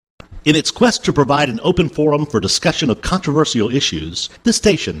In its quest to provide an open forum for discussion of controversial issues, this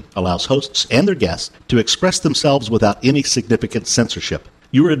station allows hosts and their guests to express themselves without any significant censorship.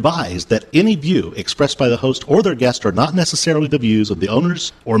 You are advised that any view expressed by the host or their guest are not necessarily the views of the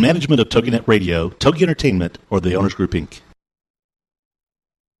owners or management of TogiNet Radio, Togi Entertainment, or the Owners Group, Inc.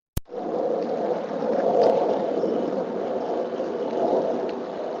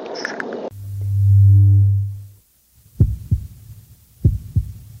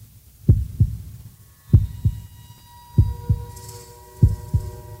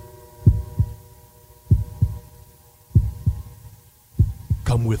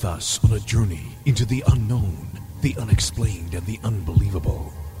 Come with us on a journey into the unknown, the unexplained, and the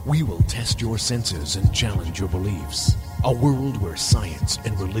unbelievable. We will test your senses and challenge your beliefs. A world where science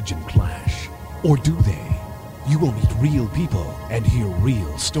and religion clash. Or do they? You will meet real people and hear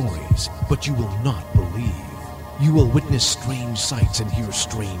real stories, but you will not believe. You will witness strange sights and hear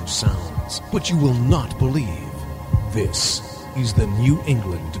strange sounds, but you will not believe. This is the New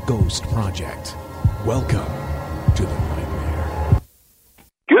England Ghost Project. Welcome to the nightmare.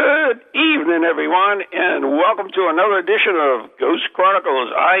 Good evening, everyone, and welcome to another edition of Ghost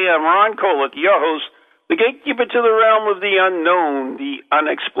Chronicles. I am Ron Kolick, your host, the gatekeeper to the realm of the unknown, the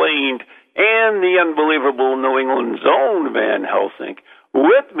unexplained, and the unbelievable New England's own Van Helsing.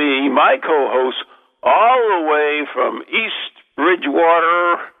 With me, my co-host, all the way from East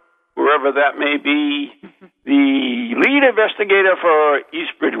Bridgewater, wherever that may be, the lead investigator for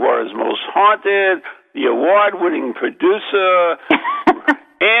East Bridgewater's Most Haunted, the award-winning producer,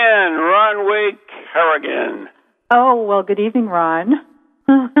 and Ron Wake Harrigan. Oh, well, good evening, Ron.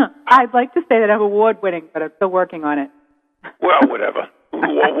 I'd like to say that I'm award-winning, but I'm still working on it. Well, whatever.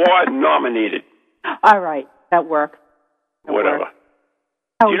 Award-nominated. All right, that works. Whatever.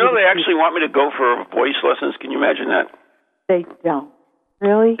 Do you know they actually want me to go for voice lessons? Can you imagine that? They don't.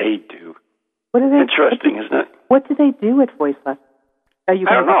 Really? They do. What are they? Interesting, isn't it? What do they do at voice lessons? Are you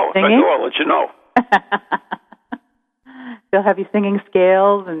I don't know. singing? If I do, I'll let you know. They'll have you singing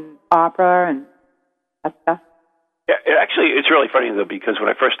scales and opera and that stuff. Yeah, actually, it's really funny, though, because when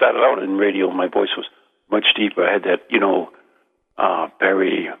I first started out in radio, my voice was much deeper. I had that,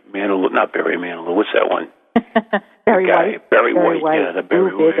 Barry Manilow, not Barry Manilow, what's that one? Barry White. Barry White, yeah, the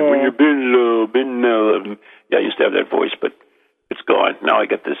Barry White. Baby. When you've been, yeah, I used to have that voice, but it's gone. Now I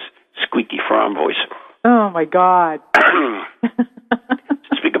got this squeaky frog voice. Oh, my God.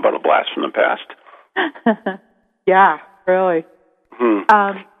 Speak about a blast from the past. Yeah, really.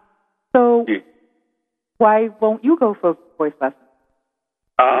 So, why won't you go for voice lessons?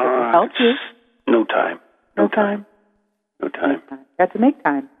 Help you? No time. No time. No time. You have to make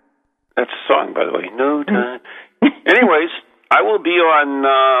time. That's a song, by the way. No time. Anyways, I will be on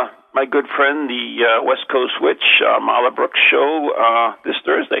my good friend, the West Coast Witch, Marla Brooks show this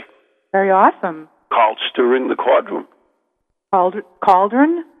Thursday. Very awesome. Called Stirring the Cauldron.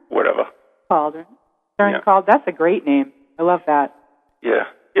 Cauldron? Whatever. Cauldron. That's a great name. I love that. Yeah.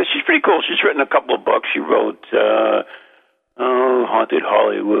 Yeah, she's pretty cool. She's written a couple of books. She wrote Haunted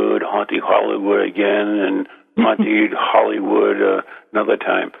Hollywood Again, and Haunted Hollywood Another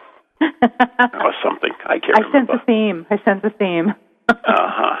Time. Or something. I can't remember. I sense a theme.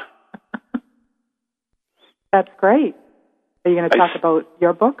 Uh-huh. That's great. Are you going to talk about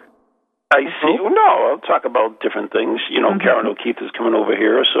your book? I see. Well, no, I'll talk about different things. Karen O'Keefe is coming over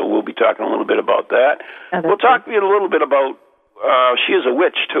here, so we'll be talking a little bit about that. We'll talk a little bit about, she is a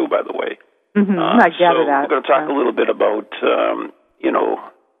witch, too, by the way. I gather that. We're going to talk a little bit about,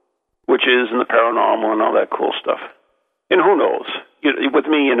 witches and the paranormal and all that cool stuff. And who knows? With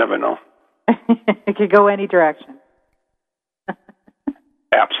me, you never know. It could go any direction.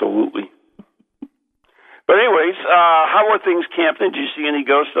 Absolutely. But anyways, how are things camping? Did you see any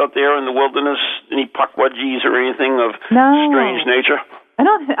ghosts out there in the wilderness? Any puckwudgies or anything of strange nature?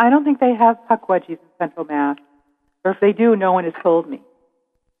 I don't think they have puckwudgies in Central Mass. Or if they do, no one has told me.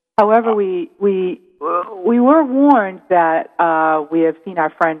 However, we were warned that we have seen our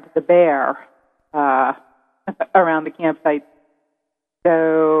friend the bear around the campsite.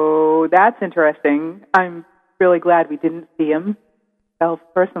 So that's interesting. I'm really glad we didn't see him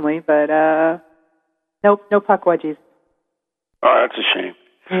personally, but no puckwudgies. Oh, that's a shame.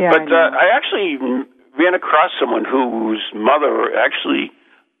 Yeah, but I actually ran across someone whose mother actually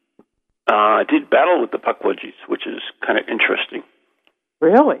did battle with the puckwudgies, which is kind of interesting.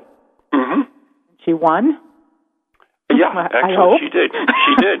 Really? Mm-hmm. She won? Yeah, actually, she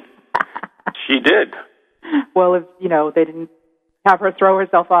did. She did. Well, if they didn't have her throw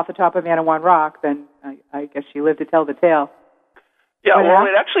herself off the top of Anawan Rock, then I guess she lived to tell the tale. Yeah, well,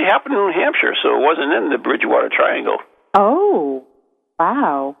 it actually happened in New Hampshire, so it wasn't in the Bridgewater Triangle. Oh,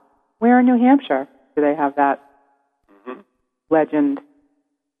 wow. Where in New Hampshire do they have that legend?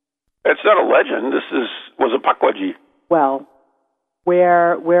 It's not a legend. This was a Pukwudgie. Well,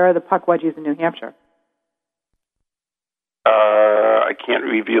 where are the Pukwudgies in New Hampshire? I can't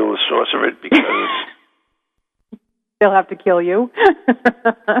reveal the source of it because they'll have to kill you.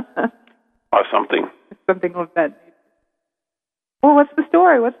 or something. Something like that. Well, what's the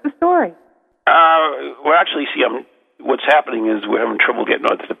story? Well, actually, see, what's happening is we're having trouble getting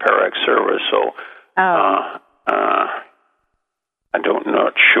onto the Parax server, so I'm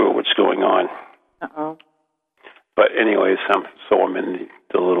not sure what's going on. Uh-oh. But anyways, I'm in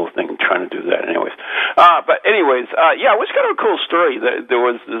the little thing trying to do that anyways. But anyways, it was kind of a cool story. There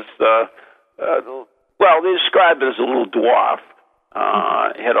was this, they described it as a little dwarf.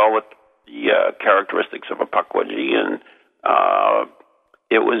 It had all the characteristics of a Pukwudgie, and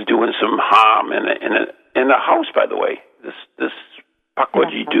it was doing some harm in a house, by the way. This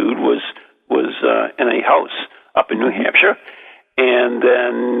Pukwudgie dude was in a house up in New Hampshire, and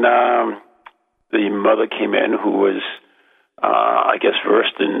then the mother came in who was, I guess,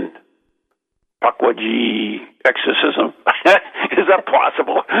 versed in Pukwudgie exorcism. Is that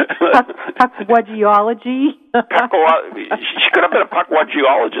possible? Pukwudgieology? She could have been a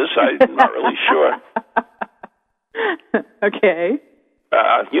Pukwudgieologist. I'm not really sure. Okay.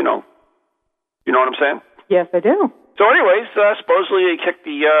 You know what I'm saying? Yes, I do. So anyways, supposedly they kicked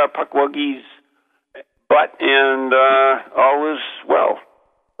the Pukwudgie's butt, and all is well.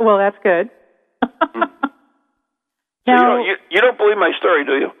 Well, that's good. So you don't believe my story,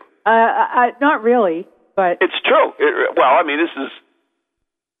 do you? Not really, but it's true. This is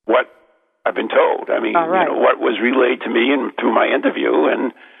what I've been told. What was relayed to me and through my interview,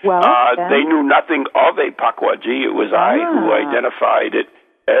 and they knew nothing of a Pukwudgie. It was I who identified it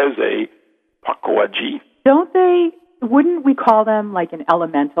as a Pukwudgie. Wouldn't we call them like an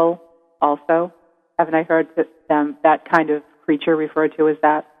elemental also? Haven't I heard that kind of creature referred to as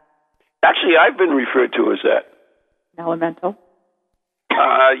that? Actually, I've been referred to as that. An elemental?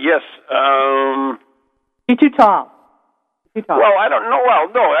 Yes. You're too tall. Well, I don't know. Well,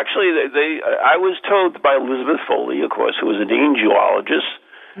 no, actually, I was told by Elizabeth Foley, of course, who was an angelologist.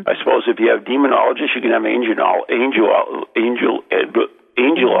 Mm-hmm. I suppose if you have demonologists, you can have angelologist.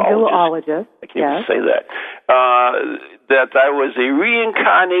 I can't even say that. That I was a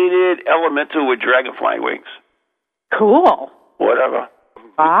reincarnated elemental with dragonfly wings. Cool. Whatever.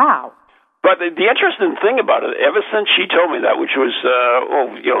 Wow. But the interesting thing about it, ever since she told me that, which was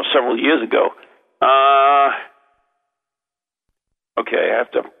several years ago. Okay, I have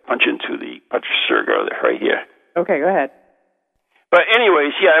to punch into the Patrisurga right here. Okay, go ahead. But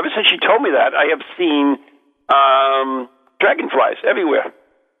anyways, ever since she told me that, I have seen dragonflies everywhere.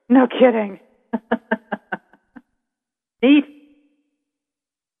 No kidding. Neat.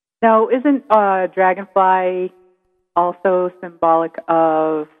 Now, isn't dragonfly also symbolic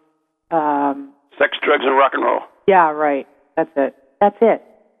of sex, drugs, and rock and roll? Yeah, right. That's it.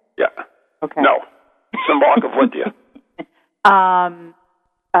 Yeah. Okay. No. Symbolic of what, dear?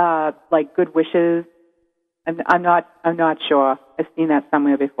 Like good wishes. I'm not sure. I've seen that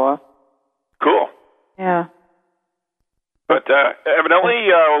somewhere before. Cool. Yeah. But evidently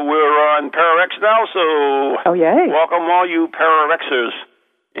we're on Pararex now, so yay. Welcome all you Pararexers.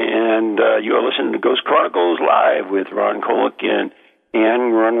 And you're listening to Ghost Chronicles Live with Ron Kolick and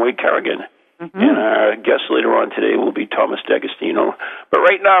Anne Runway Kerrigan. Mm-hmm. And our guest later on today will be Thomas D'Agostino. But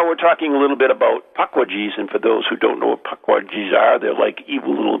right now we're talking a little bit about Pukwudgies, and for those who don't know what Pukwudgies are, they're like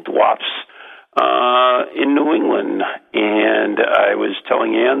evil little dwarfs in New England. And I was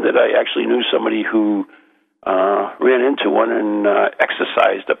telling Anne that I actually knew somebody who ran into one and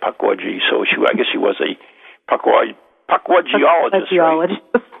exorcised a Pukwudgie. So I guess she was a Pukwudgieologist. Right?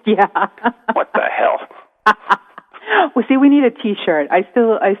 Yeah. What the hell? Well, see, we need a T-shirt. I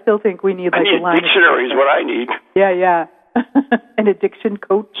still think we need like a line. A dictionary is what I need. Yeah. An addiction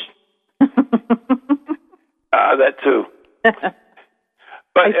coach. That too.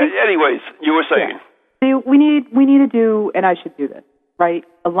 But anyways, you were saying. Yeah. See, we need to do, and I should do this, right?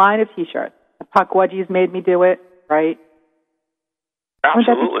 A line of T-shirts. The Pukwudgies made me do it, right?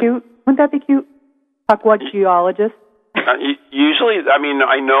 Absolutely. Wouldn't that be cute? Pukwudgieologist. Usually,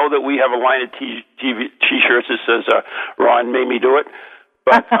 I know that we have a line of T-shirts that says, Ron made me do it.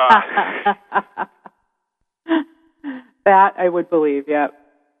 But that I would believe, yeah.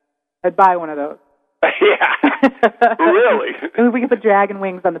 I'd buy one of those. Yeah, really? And we could put dragon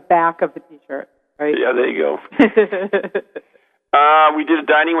wings on the back of the T-shirt, right? Yeah, there you go. We did a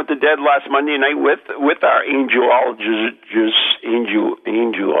Dining with the Dead last Monday night with our angelologist,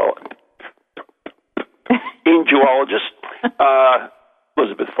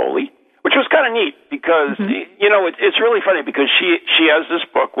 Elizabeth Foley, which was kind of neat because, it's really funny because she has this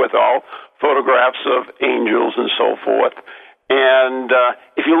book with all photographs of angels and so forth. And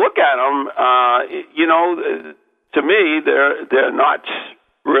if you look at them, to me, they're not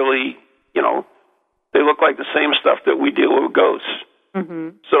really, they look like the same stuff that we deal with ghosts.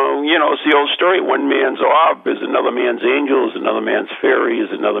 Mm-hmm. So, it's the old story. One man's orb is another man's angel, is another man's fairy, is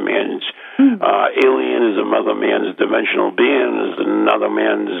another man's alien, is another man's dimensional being, is another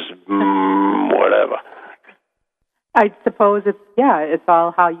man's whatever. I suppose it's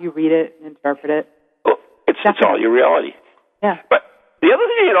all how you read it and interpret it. Well, it's all your reality. Yeah. But the other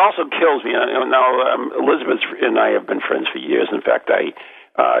thing that also kills me, now Elizabeth and I have been friends for years. In fact, I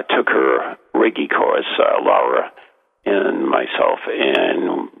took her Reiki course, Laura and myself,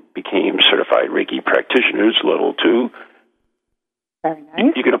 and became certified Reiki practitioners, level 2. Very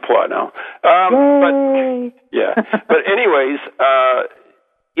nice. You can applaud now. Yay! But yeah. But anyways,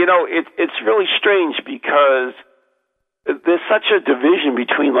 it's really strange because there's such a division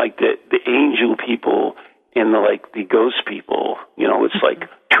between like the angel people and the ghost people. It's like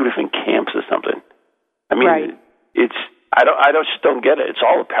two different camps or something. I mean, right. I just don't get it. It's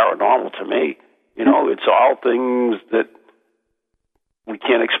all paranormal to me. It's all things that we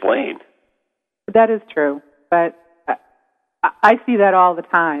can't explain. That is true, but I see that all the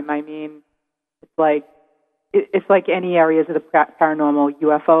time. I mean, it's like any areas of the paranormal,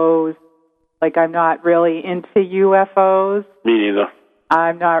 UFOs. Like, I'm not really into UFOs. Me neither.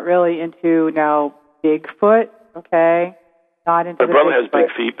 I'm not really into Bigfoot. Okay, not into. My brother Bigfoot. has big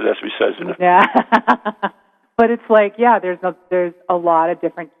feet, but that's besides the. Yeah. But it's like, there's a lot of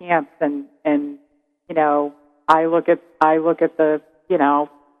different camps, and I look at the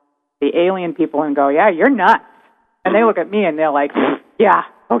the alien people and go, yeah, you're nuts, and they look at me and they're like, yeah,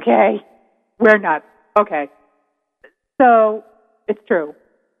 okay, we're nuts, okay. So it's true.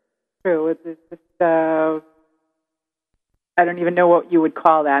 It's just I don't even know what you would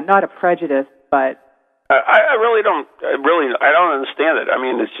call that. Not a prejudice, but. I really don't. I don't understand it. I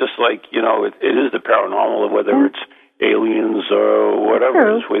mean, it's just like it is the paranormal, whether it's aliens or whatever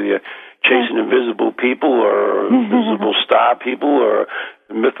it is, whether you're chasing invisible people or invisible star people or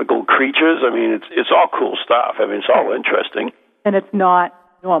mythical creatures. I mean, it's all cool stuff. I mean, it's all interesting. And it's not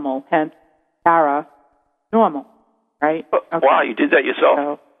normal. Hence, paranormal, right? Okay. Wow, you did that yourself?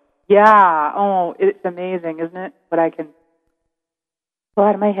 So, yeah. Oh, it's amazing, isn't it? What I can pull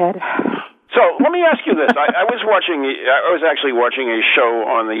out of my head. So let me ask you this. I was actually watching a show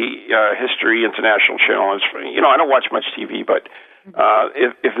on the History International channel. I don't watch much TV, but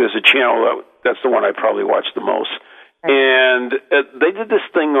if there's a channel, that's the one I probably watch the most. Right. And they did this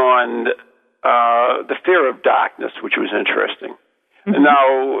thing on the fear of darkness, which was interesting. Mm-hmm.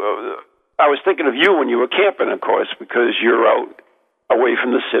 Now, I was thinking of you when you were camping, of course, because you're out away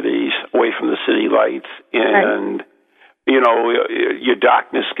from the cities, away from the city lights, and... Right. Your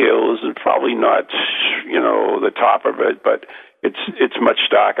darkness scale is probably not, the top of it, but it's much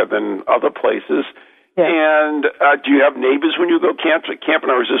darker than other places. Yeah. And do you have neighbors when you go camping,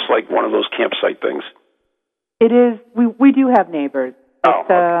 or is this like one of those campsite things? It is. We do have neighbors. Oh.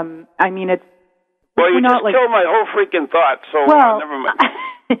 Okay. I mean, it's. Well, you just killed my whole freaking thought. So never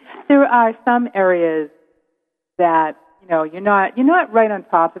mind. There are some areas that you're not right on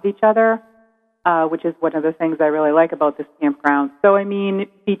top of each other. Which is one of the things I really like about this campground. So, I mean,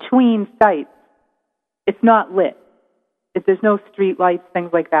 between sites, it's not lit. There's no street lights,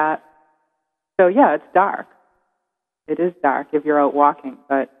 things like that. So, yeah, it's dark. It is dark if you're out walking.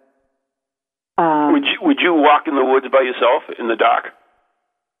 But would you walk in the woods by yourself in the dark?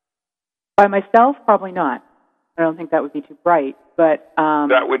 By myself, probably not. I don't think that would be too bright. But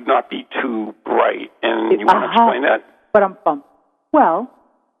that would not be too bright. And you want to explain that? But well.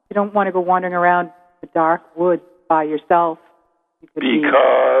 You don't want to go wandering around the dark woods by yourself. You could be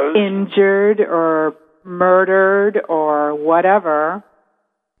injured or murdered or whatever.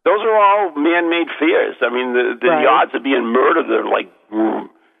 Those are all man-made fears. I mean, the odds of being murdered are like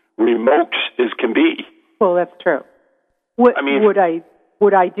remote as can be. Well, that's true. Would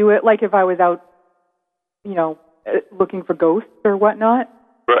I do it like if I was out, looking for ghosts or whatnot?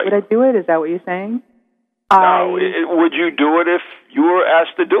 Right. Would I do it? Is that what you're saying? No. Would you do it if you were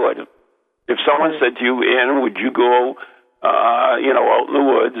asked to do it? If someone said to you, Ann, would you go, out in the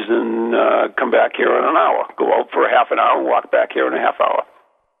woods and come back here in an hour? Go out for a half an hour and walk back here in a half hour?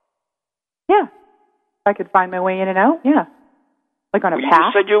 Yeah. If I could find my way in and out, yeah. Like on a path? You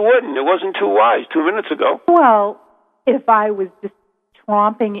just said you wouldn't. It wasn't too wise 2 minutes ago. Well, if I was just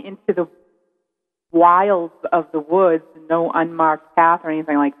tromping into the wilds of the woods, no unmarked path or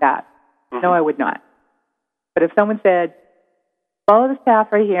anything like that, no, I would not. But if someone said, follow this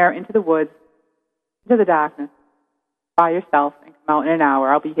path right here into the woods, into the darkness, by yourself, and come out in an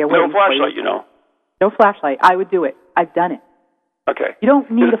hour. I'll be here waiting No flashlight, you know. No flashlight. I would do it. I've done it. Okay. You don't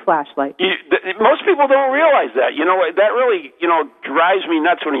need a flashlight. Most people don't realize that. You know, that really, drives me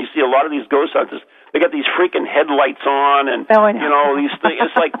nuts when you see a lot of these ghost hunters. They got these freaking headlights on and, these things.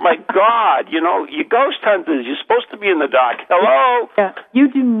 It's like, my God, you ghost hunters, you're supposed to be in the dark. Hello? Yeah. You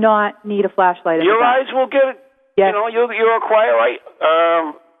do not need a flashlight in Your the dark. eyes will get, yes. you'll acquire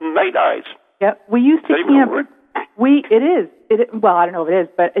night eyes. Yeah. We used to Is that even a camp. word? It is. Well, I don't know if it is,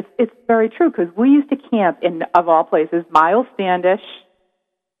 but it's very true because we used to camp in, of all places, Miles Standish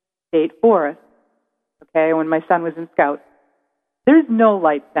State Forest. Okay, when my son was in Scouts, there's no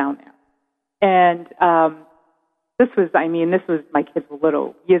lights down there, and this was my kids were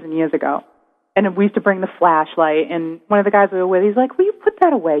little, years and years ago, and we used to bring the flashlight. And one of the guys we were with, he's like, "Will you put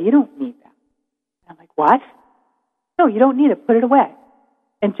that away? You don't need that." And I'm like, "What? No, you don't need it. Put it away,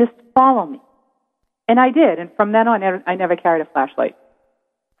 and just follow me." And I did, and from then on, I never carried a flashlight.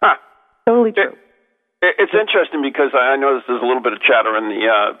 Huh. Totally true. It's interesting because I noticed there's a little bit of chatter in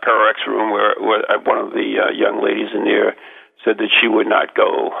the Pararex room where one of the young ladies in there said that she would not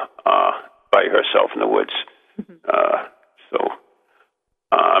go by herself in the woods.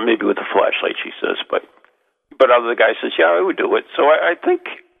 Maybe with a flashlight, she says, but other guy says, yeah, I would do it. So I think,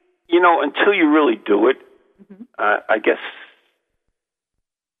 until you really do it, I guess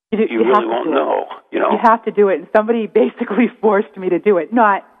you really won't know. You have to do it, and somebody basically forced me to do it.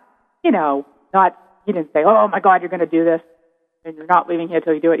 Not, he didn't say, oh, my God, you're going to do this, and you're not leaving here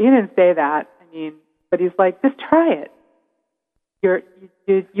till you do it. He didn't say that. But he's like, just try it.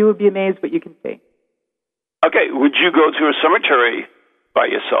 You would be amazed what you can see. Okay, would you go to a cemetery by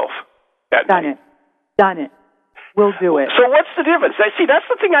yourself at night? Done it. We'll do it. So what's the difference? See, that's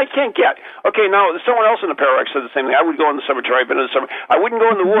the thing I can't get. Okay, now someone else in the Pararex said the same thing. I would go in the cemetery. I've been in the cemetery. I wouldn't go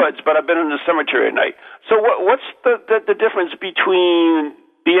in the woods, but I've been in the cemetery at night. So what's the difference between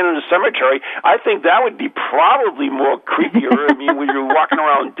being in a cemetery? I think that would be probably more creepier. When you're walking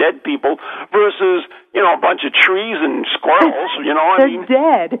around dead people versus, a bunch of trees and squirrels, They're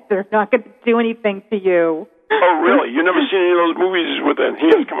dead. They're not going to do anything to you. Oh, really? You never seen any of those movies with the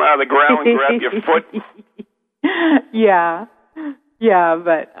hands coming out of the ground and grab your foot? Yeah,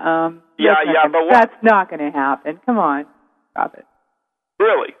 but but what? That's not going to happen. Come on, stop it.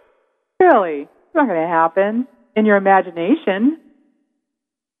 Really? It's not going to happen in your imagination.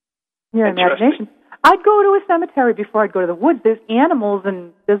 I'd go to a cemetery before I'd go to the woods. There's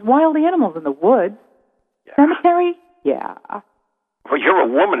wild animals in the woods. Yeah. Cemetery? Yeah. Well, you're a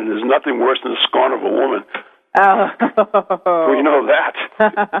woman, and there's nothing worse than the scorn of a woman. Oh. We know that.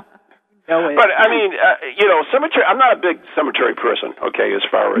 But, cemetery, I'm not a big cemetery person, okay, as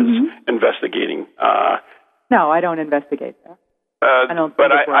far as investigating. No, I don't investigate that. I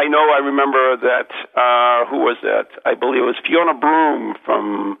remember that, who was that? I believe it was Fiona Broom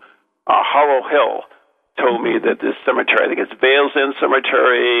from Hollow Hill told me that this cemetery, I think it's Vales End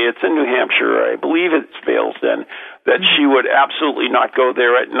Cemetery, it's in New Hampshire, I believe it's Vales End, that she would absolutely not go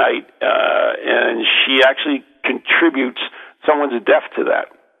there at night, and she actually contributes someone's death to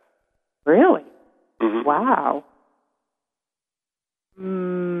that. Really? Mm-hmm. Wow.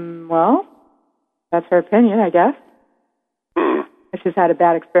 Well, that's her opinion, I guess. If she's had a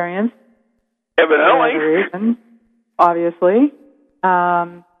bad experience. Evidently. Obviously.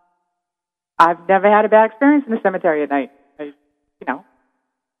 I've never had a bad experience in the cemetery at night.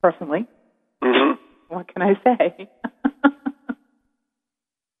 Personally. Mm-hmm. What can I say?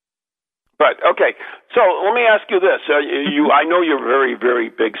 But, okay, so let me ask you this. I know you're a very, very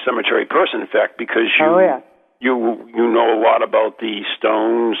big cemetery person, in fact, because you know a lot about the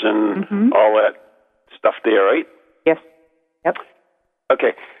stones and all that stuff there, right? Yes. Yep.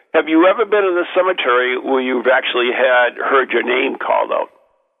 Okay. Have you ever been in a cemetery where you've actually heard your name called out?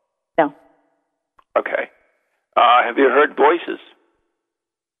 No. Okay. Have you heard voices?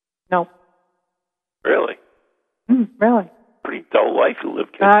 No. Really? Really? Pretty dull life you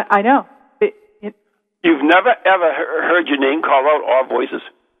live, kid. I know. You've never, ever heard your name called out, or voices?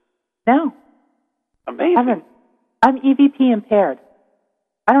 No. Amazing. I haven't. I'm EVP impaired.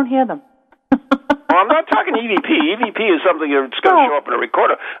 I don't hear them. Well, I'm not talking EVP. EVP is something that's going to show up in a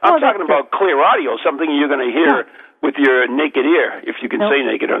recorder. I'm talking about clear audio, something you're going to hear with your naked ear, if you can say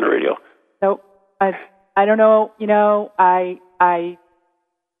naked on the radio. Nope. I don't know. I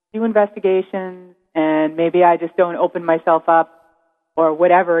do investigations, and maybe I just don't open myself up or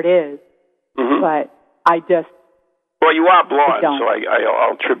whatever it is. Mm-hmm. But I just... Well, you are blonde, so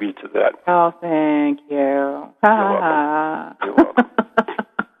I'll attribute to that. Oh, thank you. You're welcome.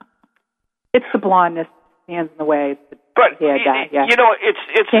 It's the blondness that stands in the way. It's But die. Yeah. you know,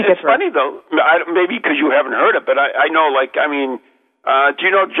 it's funny though. Maybe because you haven't heard it, but I know. Like, I mean, do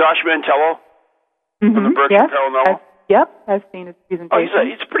you know Josh Mantello from the Berkshire Paranormal? Yep, I've seen his presentation. Oh,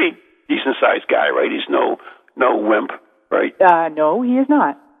 he's a pretty decent sized guy, right? He's no wimp, right? No, he is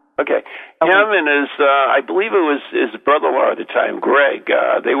not. Okay. Him and his, I believe it was his brother-in-law at the time, Greg.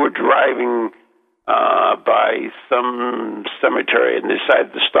 They were driving by some cemetery and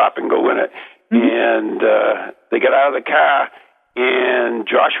decided to stop and go in it. And they got out of the car, and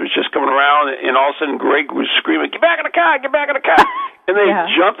Josh was just coming around, and all of a sudden Greg was screaming, "Get back in the car! Get back in the car!" And they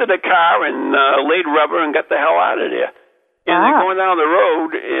jumped in the car and laid rubber and got the hell out of there. And they're going down the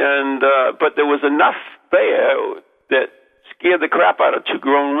road, and but there was enough there that scared the crap out of two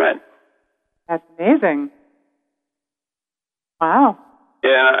grown men. That's amazing. Wow.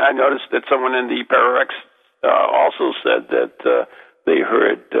 And I noticed that someone in the Pararex also said that they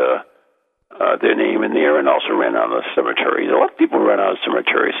heard their name in there and also ran out of cemeteries. A lot of people run out of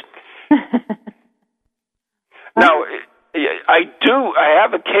cemeteries. Now, I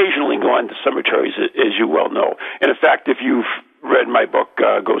have occasionally gone to cemeteries, as you well know. And in fact, if you've read my book,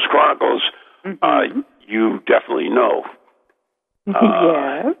 Ghost Chronicles, you definitely know.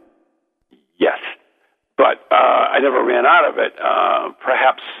 Yes. Yes. But I never ran out of it.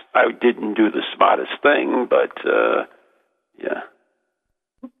 Perhaps I didn't do the smartest thing, but yeah.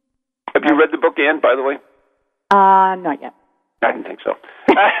 Have you read the book, Ann, by the way? Not yet. I didn't think so.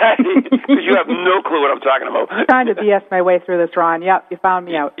 Because you have no clue what I'm talking about. I'm trying to BS my way through this, Ron. Yep, you found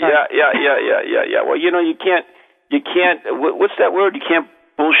me out. Sorry. Yeah. Well, you know, you can't, what's that word? You can't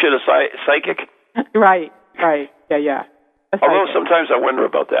bullshit a psychic? Right. Yeah. Although sometimes I wonder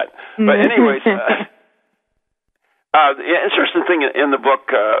about that. But anyways, the interesting thing in the book,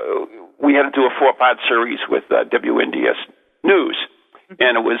 we had to do a 4-part series with WNDS News.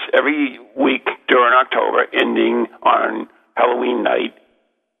 And it was every week during October, ending on Halloween night,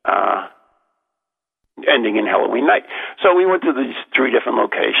 ending in Halloween night. So we went to these 3 different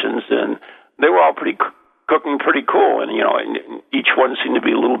locations, and they were all cooking pretty cool. And, you know, and each one seemed to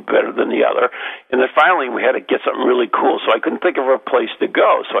be a little better than the other. And then finally we had to get something really cool. So I couldn't think of a place to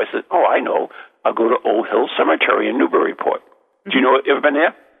go. So I said, I know. I'll go to Old Hill Cemetery in Newburyport. Do you know, ever been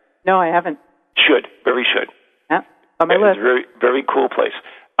there? No, I haven't. Very should. Yeah. On my list. It's a very, very cool place.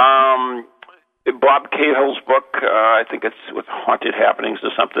 Bob Cahill's book, I think it's with Haunted Happenings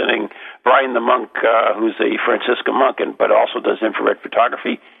or something. And Brian the Monk, who's a Franciscan monk, but also does infrared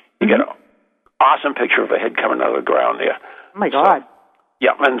photography. You get an awesome picture of a head coming out of the ground there. Oh, my God.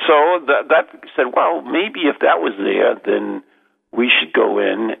 Yeah, and so that said, well, maybe if that was there, then we should go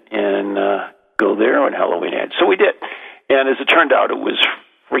in and go there on Halloween Ed. So we did. And as it turned out, it was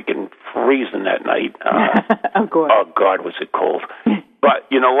freaking freezing that night. Of course. Oh, God, was it cold. But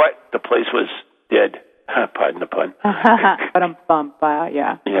you know what? The place was dead. Pardon the pun. Yeah.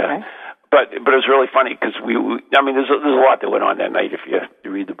 Okay. But it was really funny because there's a lot that went on that night. If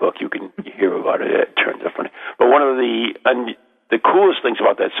you read the book, you can hear about it. It turns out funny. But one of the coolest things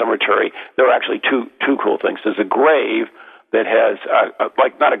about that cemetery, there are actually two cool things. There's a grave that has,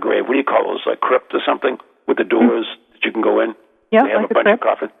 not a grave, what do you call those, like crypt or something, with the doors that you can go in? Yeah, they have like a bunch of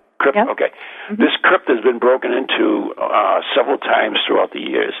coffins. Crypt, yeah. Okay. This crypt has been broken into several times throughout the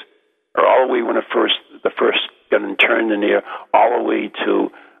years, or all the way when the first got turned in there, all the way to,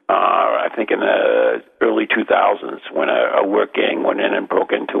 I think in the early 2000s, when a work gang went in and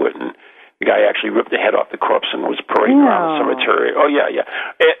broke into it, and the guy actually ripped the head off the corpse and was parading around the cemetery. Oh, yeah.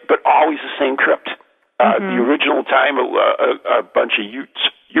 But always the same crypt. The original time, a bunch of Utes.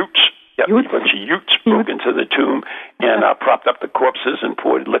 A bunch of Utes broke into the tomb and propped up the corpses and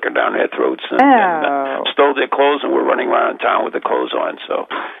poured liquor down their throats and stole their clothes and were running around town with their clothes on. So,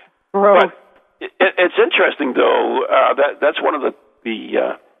 but it's interesting though. That's one of the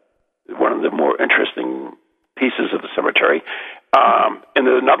more interesting pieces of the cemetery. And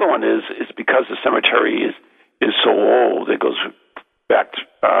another one is because the cemetery is so old. It goes back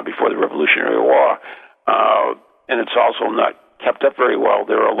before the Revolutionary War, and it's also not kept up very well.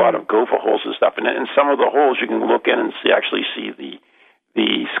 There are a lot of gopher holes and stuff, and in some of the holes you can look in and actually see the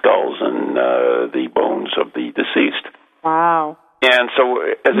skulls and the bones of the deceased. Wow! And so,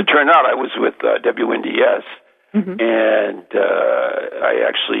 as it turned out, I was with WNDS, and I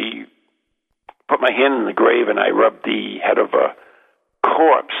actually put my hand in the grave and I rubbed the head of a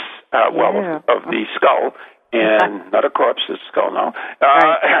corpse, of the skull, and not a corpse, it's a skull now.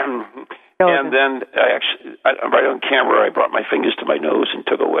 And then right on camera, I brought my fingers to my nose and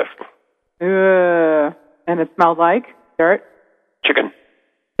took a whiff. And it smelled like dirt? Chicken.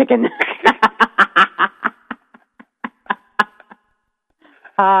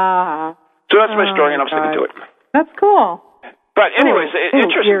 So that's my story, and I'm sticking to it. That's cool. But anyways,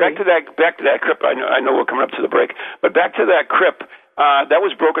 interesting. Eerie. Back to that crypt. I know we're coming up to the break, but back to that crypt. That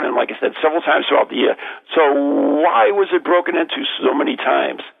was broken in, like I said, several times throughout the year. So why was it broken into so many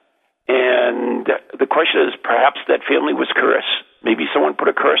times? And the question is, perhaps that family was cursed. Maybe someone put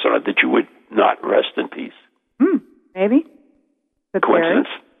a curse on it that you would not rest in peace. Maybe. That's coincidence?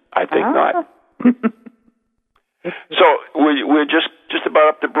 Scary. I think not. So we're just about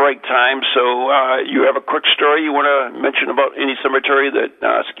up to break time. So you have a quick story you want to mention about any cemetery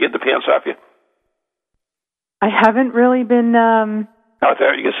that scared the pants off you? I haven't really been. Oh,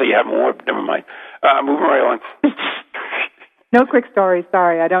 there you can say you have more. Never mind. Moving right on. No quick stories.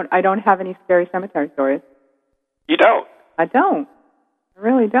 Sorry, I don't have any scary cemetery stories. You don't? I don't. I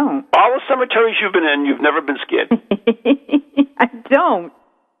really don't. All the cemeteries you've been in, you've never been scared. I don't.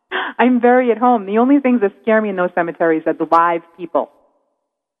 I'm very at home. The only things that scare me in those cemeteries are the live people.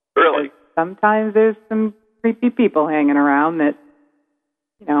 Really? Sometimes there's some creepy people hanging around that,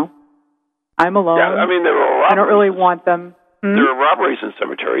 I'm alone. Yeah, I mean, there are robberies. I don't really want them. There are robberies in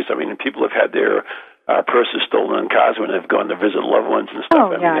cemeteries. I mean, people have had their purses stolen in cars when they've gone to visit loved ones and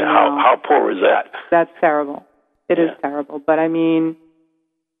stuff. Oh, yeah, how poor is that? That's terrible. It is terrible. But I mean,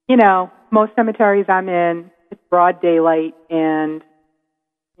 most cemeteries I'm in, it's broad daylight, and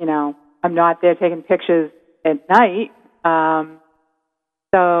I'm not there taking pictures at night.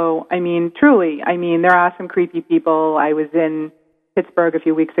 So, I mean, truly, there are some creepy people. I was in Pittsburgh a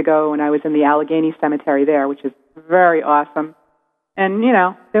few weeks ago, and I was in the Allegheny Cemetery there, which is very awesome. And,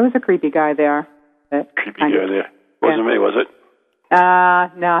 there was a creepy guy there. Creepy guy there. Wasn't me, was it?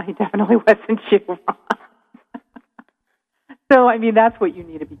 No, he definitely wasn't you. So, I mean, that's what you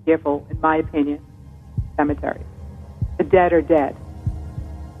need to be careful, in my opinion, cemeteries. The dead are dead.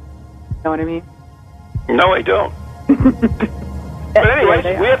 Know what I mean? No, I don't. But anyways,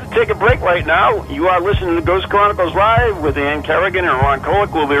 we have to take a break right now. You are listening to Ghost Chronicles Live with Ann Kerrigan and Ron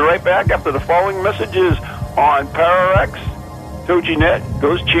Kolick. We'll be right back after the following messages on PowerX, TogiNet,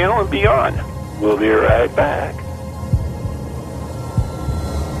 Ghost Channel, and beyond. We'll be right back.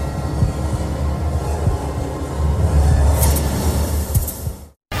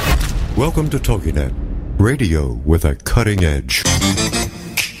 Welcome to TogiNet, radio with a cutting edge.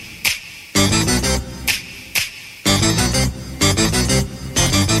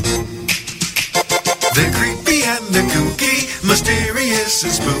 They're creepy and they're kooky, mysterious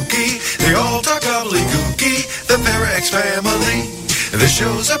and spooky. They all talk gobbledygooky, the PowerX family. The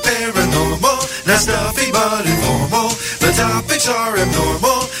shows are paranormal, not stuffy but informal. The topics are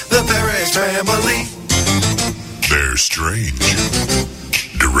abnormal, the PowerX family. They're strange,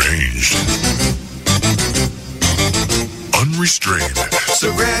 deranged, unrestrained.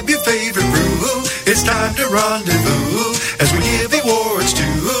 So grab your favorite brew, it's time to rendezvous as we give awards to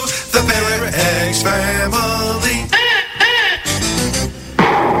the PowerX family.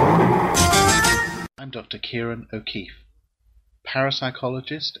 I'm Dr. Kieran O'Keefe,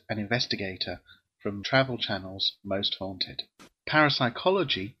 parapsychologist and investigator from Travel Channel's Most Haunted.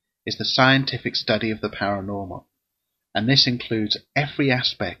 Parapsychology is the scientific study of the paranormal, and this includes every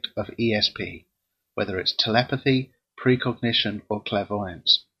aspect of ESP, whether it's telepathy, precognition, or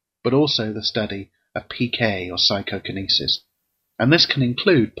clairvoyance, but also the study of PK or psychokinesis. And this can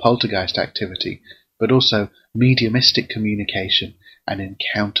include poltergeist activity, but also mediumistic communication and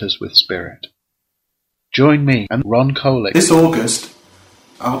encounters with spirit. Join me and Ron Kolick. This August,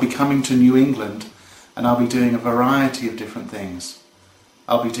 I'll be coming to New England, and I'll be doing a variety of different things.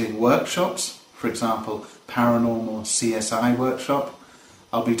 I'll be doing workshops, for example, paranormal CSI workshop.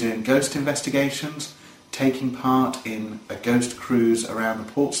 I'll be doing ghost investigations, taking part in a ghost cruise around the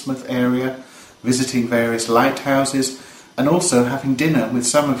Portsmouth area, visiting various lighthouses, and also having dinner with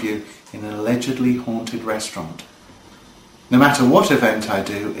some of you in an allegedly haunted restaurant. No matter what event I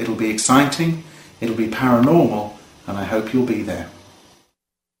do, it'll be exciting, it'll be paranormal, and I hope you'll be there.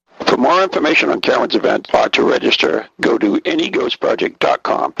 For more information on Karen's event or to register, go to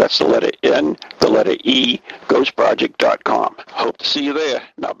anyghostproject.com. That's the letter N, the letter E, ghostproject.com. Hope to see you there.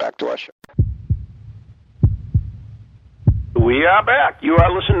 Now back to our show. We are back. You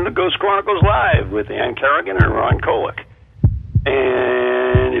are listening to Ghost Chronicles Live with Ann Kerrigan and Ron Kolick.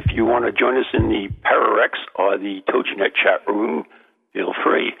 And if you want to join us in the PowerX or the TogiNet chat room, feel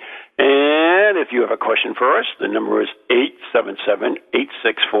free. And if you have a question for us, the number is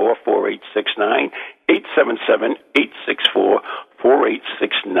 877-864-4869,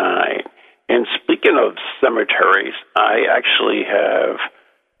 877-864-4869. And speaking of cemeteries, I actually have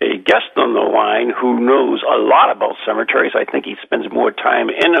a guest on the line who knows a lot about cemeteries. I think he spends more time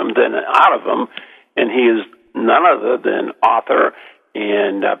in them than out of them, and he is none other than author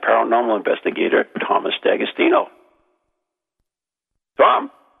and paranormal investigator Thomas D'Agostino. Tom?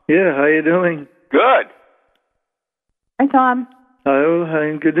 Yeah, how you doing? Good. Hi, Tom. Hello,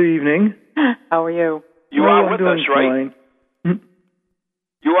 hi, good evening. How are you? You I'm are with doing us, right? fine.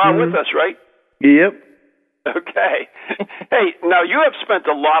 You are with us, right? Yep. Okay. Hey, now you have spent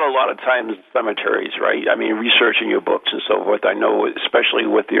a lot of time in cemeteries, right? I mean, researching your books and so forth. I know, especially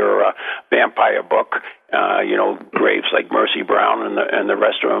with your vampire book, graves like Mercy Brown and the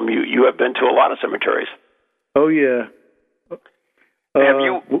rest of them. You have been to a lot of cemeteries. Oh, yeah. Have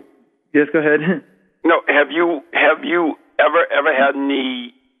you? Yes, go ahead. No. Have you ever had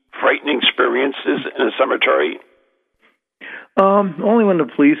any frightening experiences in a cemetery? Only when the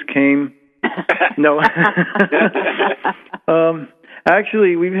police came. No.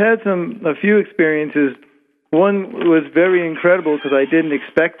 Actually, we've had a few experiences. One was very incredible because I didn't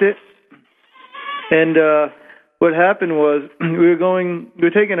expect it. And what happened was we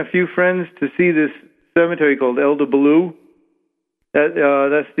were taking a few friends to see this cemetery called Elder Baloo. That's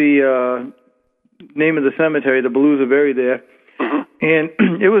the name of the cemetery. The Baloos are buried there. And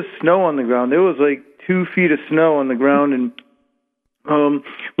it was snow on the ground. There was like 2 feet of snow on the ground, and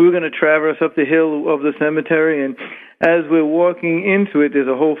we were going to traverse up the hill of the cemetery, and as we're walking into it, there's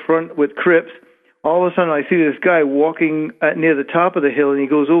a whole front with crypts. All of a sudden, I see this guy walking near the top of the hill, and he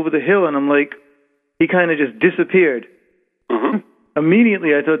goes over the hill, and I'm like, he kind of just disappeared.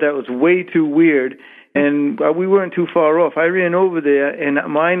 Immediately, I thought that was way too weird, and we weren't too far off. I ran over there, and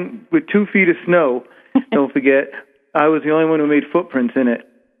mine, with 2 feet of snow, don't forget, I was the only one who made footprints in it.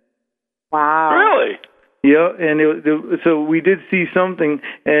 Wow. Really? Yeah, and so we did see something,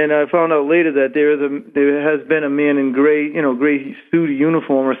 and I found out later that there has been a man in gray suit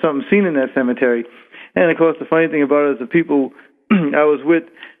uniform or something seen in that cemetery. And of course, the funny thing about it is the people I was with,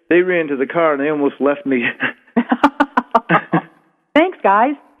 they ran to the car and they almost left me. Thanks,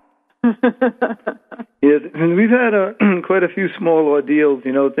 guys. Yes, and we've had quite a few small ordeals,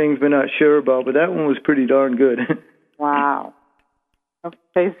 things we're not sure about, but that one was pretty darn good. Wow.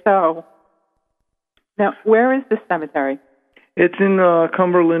 Okay, so now where is this cemetery? It's in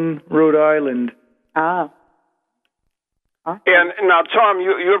Cumberland, Rhode Island. Ah. Awesome. And now, Tom,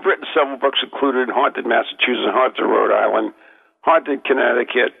 you have written several books, including Haunted Massachusetts, Haunted Rhode Island, Haunted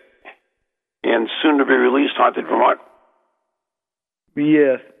Connecticut, and soon to be released Haunted Vermont.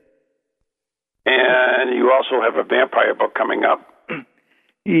 Yes. And you also have a vampire book coming up.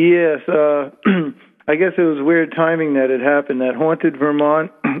 Yes. I guess it was weird timing that it happened. That Haunted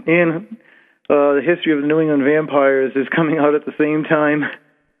Vermont and the History of the New England Vampires is coming out at the same time.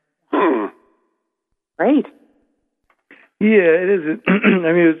 Great. Yeah, it is.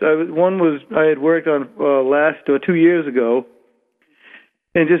 I mean, I had worked on 2 years ago,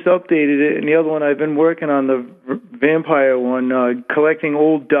 and just updated it. And the other one, I've been working on the vampire one, collecting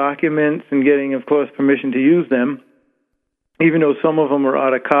old documents and getting, of course, permission to use them. Even though some of them are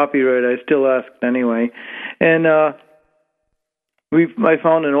out of copyright, I still asked anyway. And I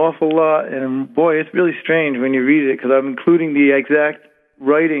found an awful lot, and boy, it's really strange when you read it, because I'm including the exact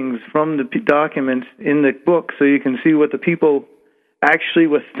writings from the documents in the book so you can see what the people actually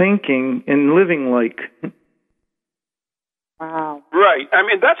were thinking and living like. Wow. Right. I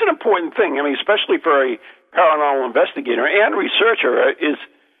mean, that's an important thing. I mean, especially for a paranormal investigator and researcher, is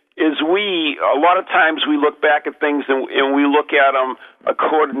a lot of times we look back at things and we look at them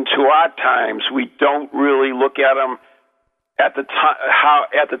according to our times. We don't really look at them at the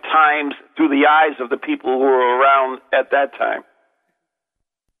times through the eyes of the people who were around at that time.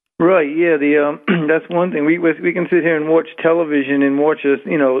 Right. Yeah. That's one thing. We can sit here and watch television and watch a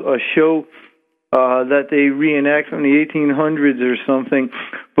show that they reenact from the 1800s or something,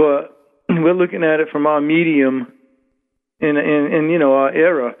 but we're looking at it from our medium in our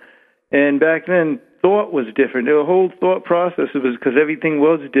era. And back then, thought was different. The whole thought process was because everything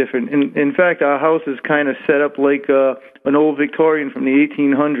was different. In fact, our house is kind of set up like an old Victorian from the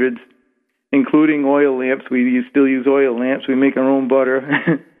 1800s, including oil lamps. We still use oil lamps. We make our own butter.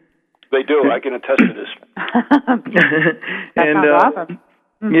 They do. I can attest to this. That sounds awesome.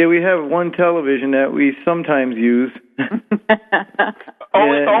 Yeah, we have one television that we sometimes use.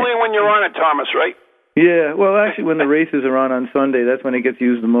 Only when you're on it, Thomas, right? Yeah, well, actually, when the races are on Sunday, that's when it gets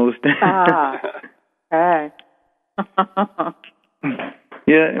used the most. Okay.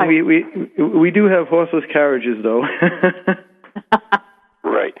 Yeah, and we do have horseless carriages, though.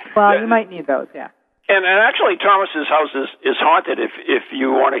 Right. Well, you might need those, yeah. And actually, Thomas's house is haunted. If you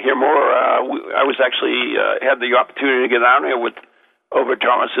want to hear more, I was actually had the opportunity to get down here over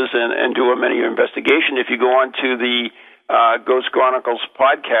Thomas's and do a mini investigation. If you go on to the Ghost Chronicles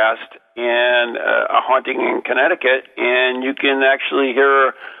podcast and a haunting in Connecticut, and you can actually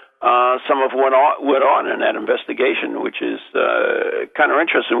hear some of what went on in that investigation, which is kind of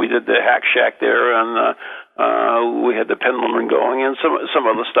interesting. We did the Hack Shack there, and we had the pendulum ring going, and some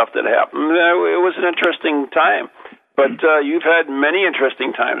other stuff that happened. It was an interesting time, but you've had many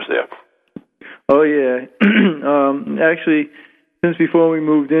interesting times there. Oh yeah, actually, since before we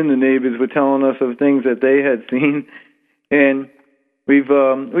moved in, the neighbors were telling us of things that they had seen, and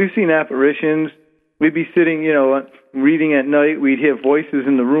we've seen apparitions. We'd be sitting, reading at night. We'd hear voices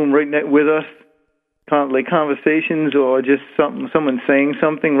in the room right with us, like conversations or just someone saying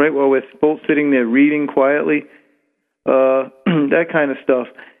something right while we're both sitting there reading quietly, that kind of stuff.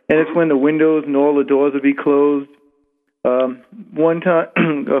 And it's when the windows and all the doors would be closed. One time,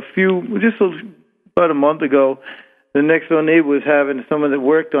 about a month ago, the next door neighbor was having someone that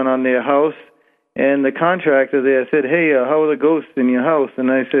worked on their house, and the contractor there said, "Hey, how are the ghosts in your house?" And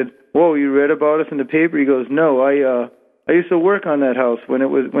I said, "Whoa, you read about us in the paper?" He goes, "No, I used to work on that house when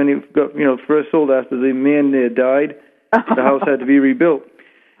it got first sold after the man there died. The house had to be rebuilt."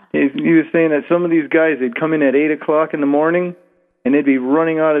 He was saying that some of these guys, they'd come in at 8 o'clock in the morning, and they'd be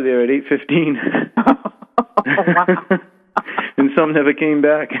running out of there at 8:15. Wow. And some never came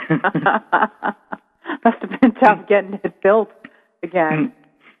back. Must have been tough getting it built again.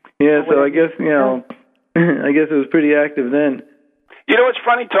 Yeah, so I guess I guess it was pretty active then. It's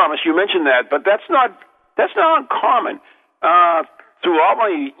funny, Thomas, you mentioned that, but that's not uncommon. Through all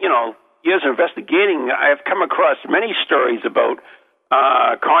my years of investigating, I have come across many stories about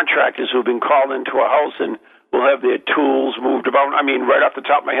contractors who've been called into a house and will have their tools moved about. I mean, right off the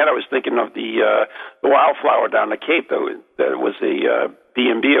top of my head, I was thinking of the Wildflower down the Cape. That was a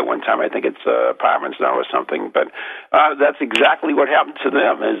B&B at one time. I think it's apartments now or something. But that's exactly what happened to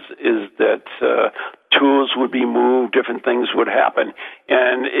them. Is that tools would be moved, different things would happen.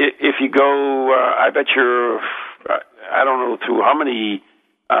 And if you go, I bet I don't know through how many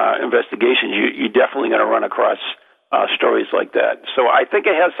investigations you're definitely going to run across stories like that. So I think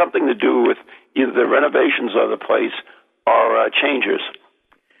it has something to do with either the renovations of the place or changes.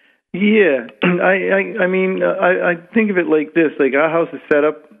 Yeah, I mean, I think of it like this: like our house is set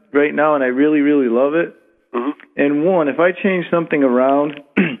up right now, and I really, really love it. Mm-hmm. And one, if I change something around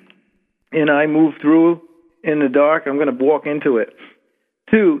and I move through in the dark, I'm going to walk into it.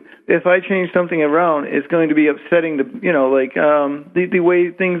 Two, if I change something around, it's going to be upsetting the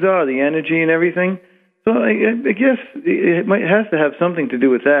way things are, the energy and everything. So I guess it has to have something to do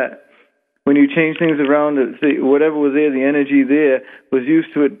with that. When you change things around, whatever was there, the energy there was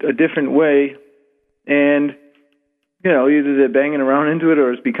used to it a different way, and either they're banging around into it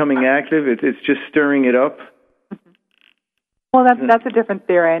or it's becoming active. It's just stirring it up. Well, that's a different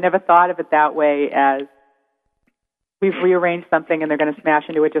theory. I never thought of it that way, as we've rearranged something and they're going to smash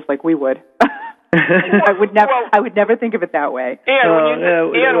into it just like we would. I would never think of it that way.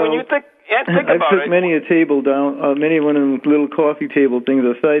 When you think I took many a table down, many one of them little coffee table things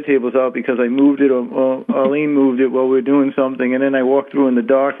or side tables out because I moved it or Arlene moved it while we were doing something, and then I walked through in the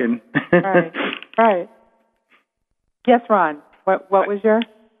dark and. Right. Yes, Ron. What were you going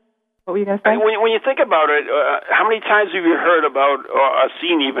to say? When you think about it, how many times have you heard about or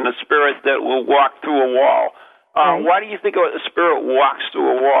seen even a spirit that will walk through a wall? Why do you think a spirit walks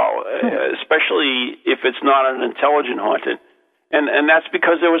through a wall, especially if it's not an intelligent haunted? And that's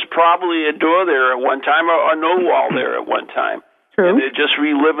because there was probably a door there at one time or no wall there at one time. True. And they're just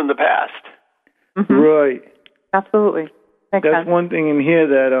reliving the past. Mm-hmm. Right. Absolutely. Makes That's sense. one thing in here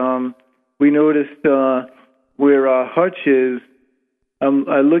that we noticed where our hutch is. I'm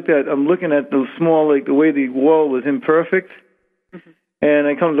looking at the small, the way the wall was imperfect, and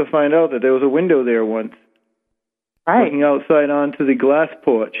I come to find out that there was a window there once. Right. Looking outside onto the glass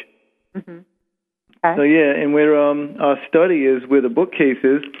porch. Mm-hmm. Okay. So yeah, and where our study is, where the bookcase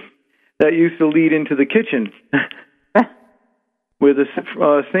is, that used to lead into the kitchen, where the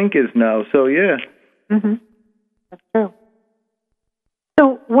sink is now. So yeah. Mm-hmm. That's true.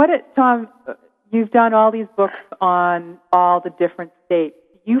 So Tom, you've done all these books on all the different states.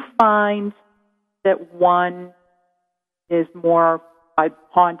 Do you find that one is more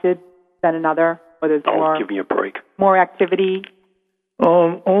haunted than another, or there's give me a break. More activity?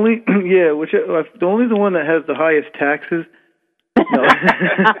 Only only the one that has the highest taxes. No,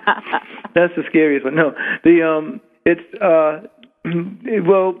 that's the scariest one. No,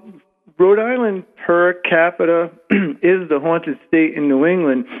 Rhode Island per capita is the haunted state in New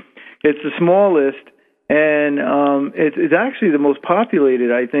England. It's the smallest, and it's actually the most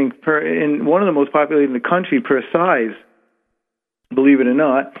populated, I think, one of the most populated in the country per size, believe it or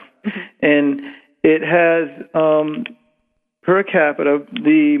not. And it has per capita,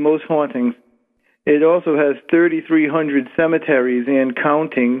 the most hauntings. It also has 3,300 cemeteries and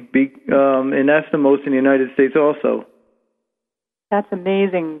counting, and that's the most in the United States also. That's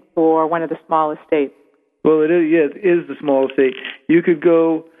amazing for one of the smallest states. Well, it is. Yeah, it is the smallest state. You could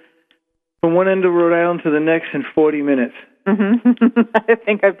go from one end of Rhode Island to the next in 40 minutes. I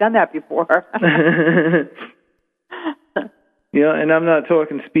think I've done that before. Yeah, and I'm not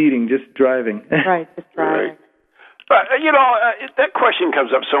talking speeding, just driving. Right, just driving. Right. But, that question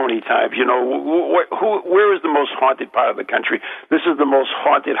comes up so many times. Where is the most haunted part of the country? This is the most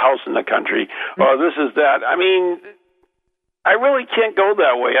haunted house in the country. Or this is that. I mean, I really can't go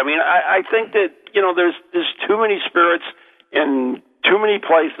that way. I mean, I think that, there's too many spirits in too many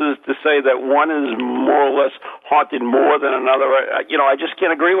places to say that one is more or less haunted more than another. I just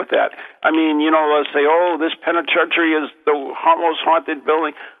can't agree with that. I mean, let's say, this penitentiary is the most haunted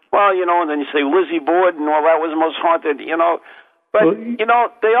building. Well, and then you say Lizzie Borden, that was the most haunted, But,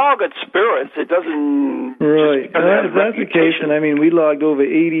 they all got spirits. It doesn't... Right. If that's the case, and I mean, we logged over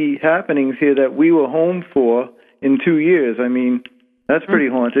 80 happenings here that we were home for in 2 years. I mean, that's pretty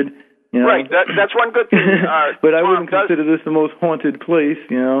haunted. Right. That's one good thing. But I wouldn't consider this the most haunted place,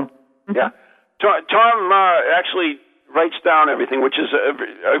 Yeah. Tom actually writes down everything, which is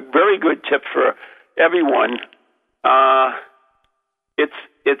a very good tip for everyone. It's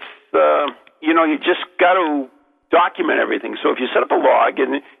you just got to document everything. So if you set up a log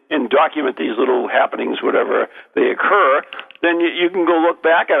and document these little happenings, whatever they occur, then you can go look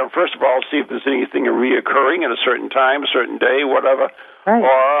back at them. First of all, see if there's anything reoccurring at a certain time, a certain day, whatever. Right.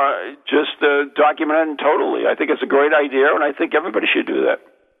 Or just document it totally. I think it's a great idea, and I think everybody should do that.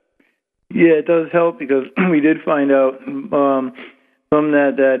 Yeah, it does help because we did find out from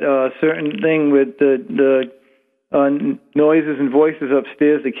that certain thing with the noises and voices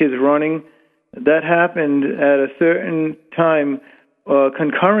upstairs, the kids running. That happened at a certain time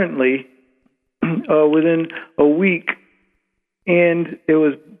concurrently within a week, and it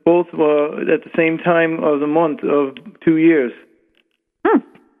was both at the same time of the month of 2 years.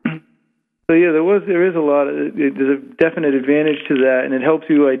 So yeah, there is a lot. There's a definite advantage to that, and it helps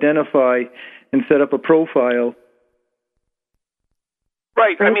you identify and set up a profile.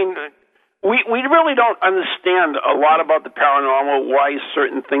 Right. I mean, we really don't understand a lot about the paranormal, why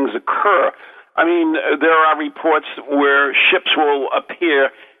certain things occur. I mean, there are reports where ships will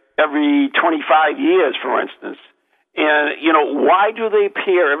appear every 25 years, for instance. And, why do they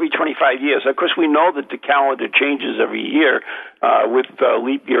appear every 25 years? Of course, we know that the calendar changes every year with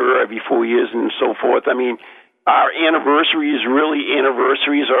leap year every 4 years and so forth. I mean, are anniversaries really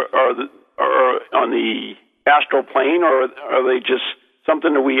anniversaries or on the astral plane, or are they just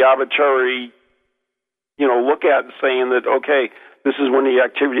something that we arbitrarily, look at saying that, okay, this is when the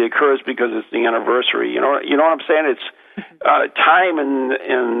activity occurs because it's the anniversary. You know what I'm saying? It's time and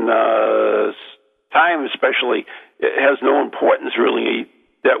time especially has no importance really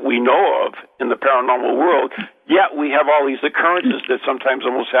that we know of in the paranormal world. Yet we have all these occurrences that sometimes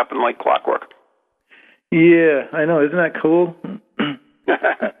almost happen like clockwork. Yeah, I know. Isn't that cool?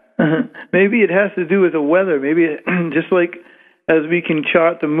 Maybe it has to do with the weather. Maybe just like as we can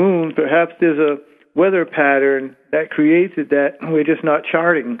chart the moon, perhaps there's a weather pattern that creates it that we're just not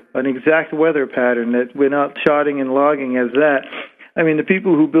charting, an exact weather pattern that we're not charting and logging as that. I mean, the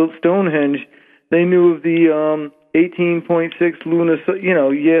people who built Stonehenge, they knew of the 18.6 lunar,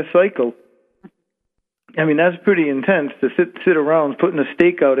 year cycle. I mean, that's pretty intense to sit around putting a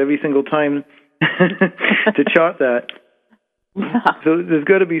stake out every single time to chart that. Yeah. So there's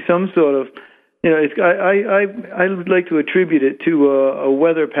got to be some sort of, I would like to attribute it to a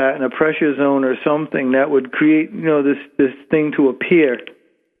weather pattern, a pressure zone or something that would create, this thing to appear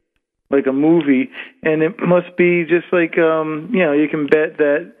like a movie. And it must be just like, you can bet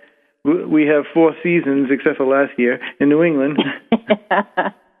that we have 4 seasons, except for last year, in New England.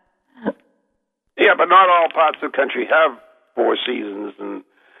 Yeah, but not all parts of the country have 4 seasons. And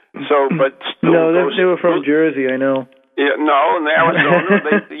so, but still... No, they were from Jersey, I know. Yeah, no, in Arizona,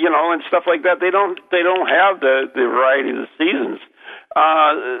 and stuff like that, they don't have the variety of the seasons.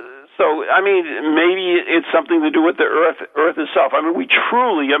 So, I mean, maybe it's something to do with the Earth itself. I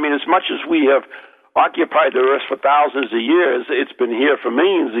mean, as much as we have occupied the Earth for thousands of years, it's been here for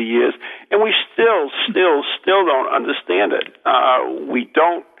millions of years, and we still don't understand it. We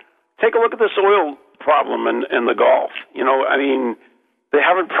don't. Take a look at this oil problem in the Gulf. I mean, they're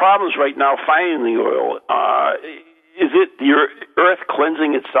having problems right now finding the oil. Is it the Earth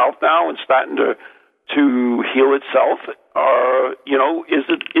cleansing itself now and starting to heal itself, or is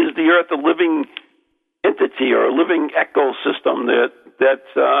the Earth a living entity or a living ecosystem that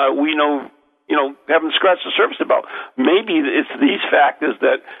we know haven't scratched the surface about. Maybe it's these factors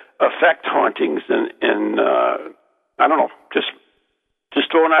that affect hauntings, and I don't know, just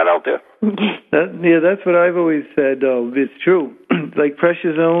throwing that out there. That's what I've always said, though. It's true. Like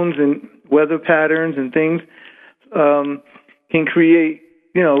pressure zones and weather patterns and things can create,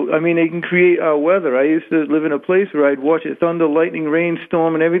 they can create our weather. I used to live in a place where I'd watch it thunder, lightning, rain,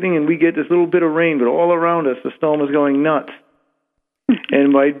 storm, and everything, and we get this little bit of rain, but all around us the storm is going nuts.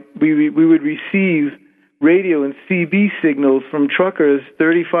 And we would receive radio and CB signals from truckers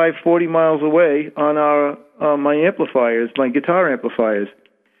 35, 40 miles away on my amplifiers, my guitar amplifiers.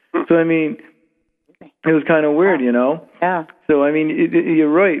 So, it was kind of weird, Yeah. So, you're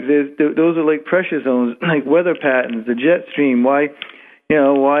right. Those are like pressure zones, like weather patterns, the jet stream. Why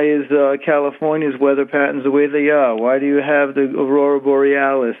is California's weather patterns the way they are? Why do you have the Aurora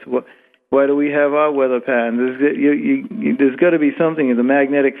Borealis? Why do we have our weather patterns? There's got to be something. The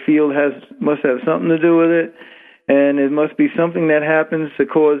magnetic field must have something to do with it, and it must be something that happens to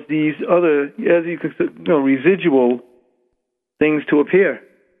cause these other, residual things to appear.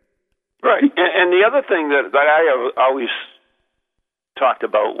 Right. And the other thing that I have always talked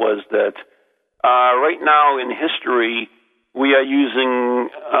about was that right now in history we are using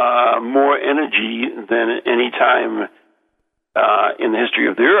more energy than any time in the history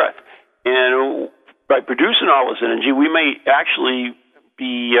of the Earth. And by producing all this energy, we may actually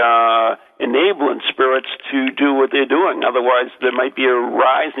be enabling spirits to do what they're doing. Otherwise, there might be a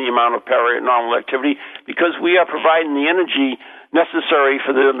rise in the amount of paranormal activity because we are providing the energy necessary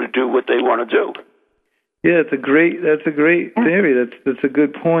for them to do what they want to do. Yeah, that's a great theory. That's a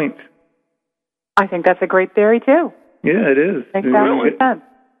good point. I think that's a great theory, too. Yeah, it is. Makes absolute sense.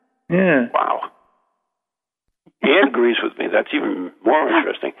 Yeah. Wow. Anne agrees with me. That's even more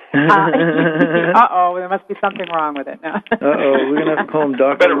interesting. Uh-oh, there must be something wrong with it now. We're going to have to call him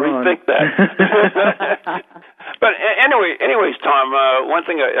Dr. Better Ron. rethink that. But anyways, Tom, one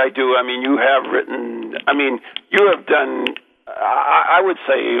thing I do, you have written, you have done, I would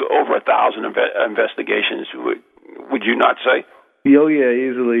say, over 1,000 investigations, would you not say? Oh, yeah,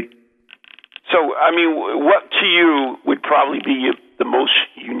 easily. So, what to you would probably be the most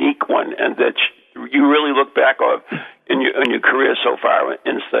unique one, and that you really look back on in your career so far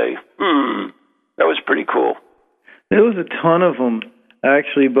and say, that was pretty cool? There was a ton of them,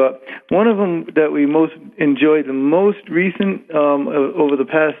 actually, but one of them that we most enjoyed, the most recent over the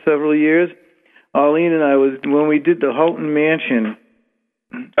past several years, Arlene and I, was when we did the Houghton Mansion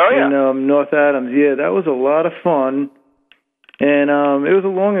in North Adams. Yeah, that was a lot of fun, and it was a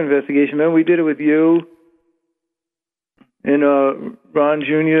long investigation. Remember, we did it with you and Ron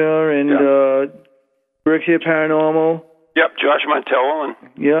Jr. and Berkshire Paranormal. Yep, Josh Montello.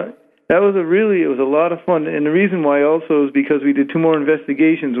 Yeah, it was a lot of fun. And the reason why also is because we did 2 more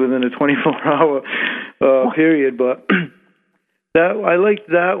investigations within a 24-hour period. But I liked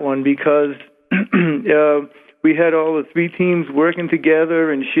that one because we had all the 3 teams working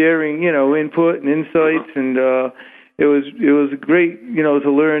together and sharing, input and insights, and it was great,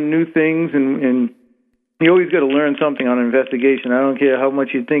 to learn new things and you always got to learn something on an investigation. I don't care how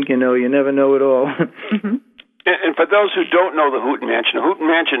much you think you know. You never know it all. Mm-hmm. And for those who don't know the Houghton Mansion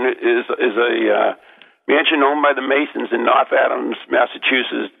is a mansion owned by the Masons in North Adams,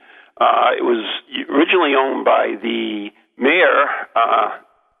 Massachusetts. It was originally owned by the mayor,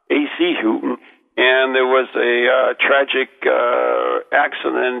 A.C. Houghton, and there was a tragic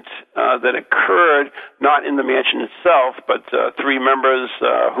accident that occurred, not in the mansion itself, but 3 members,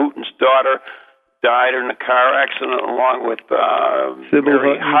 Houghton's daughter, died in a car accident along with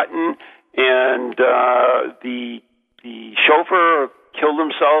Mary Hutton, and the chauffeur killed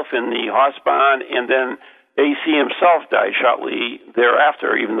himself in the Hosbahn, and then AC himself died shortly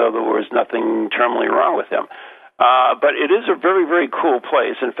thereafter, even though there was nothing terminally wrong with him. But it is a very, very cool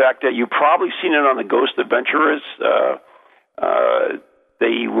place. In fact, you've probably seen it on the Ghost Adventurers.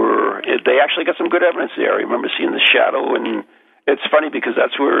 They actually got some good evidence there. I remember seeing the shadow, and it's funny because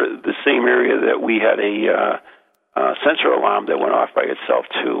that's where the same area that we had a sensor alarm that went off by itself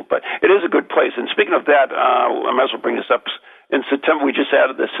too. But it is a good place. And speaking of that, I might as well bring this up. In September, we just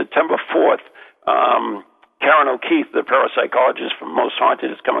added this September 4th. Karen O'Keefe, the parapsychologist from Most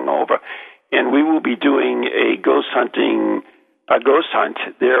Haunted, is coming over, and we will be doing a ghost hunt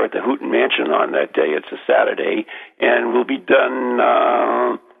there at the Houghton Mansion on that day. It's a Saturday, and we'll be done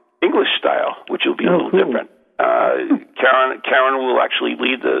English style, which will be a little different. Karen will actually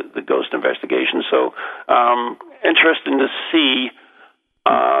lead the ghost investigation, so interesting to see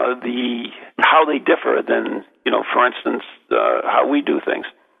how they differ than, for instance, how we do things.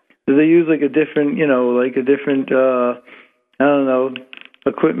 Do they use like a different, I don't know,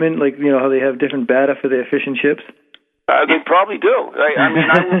 equipment, like how they have different bata for their fish and chips? They probably do. I mean,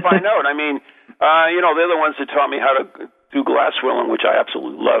 I will find out. I mean, they're the ones that taught me how to do glass swirling, which I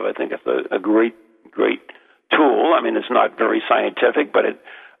absolutely love. I think it's a great tool. I mean, it's not very scientific, but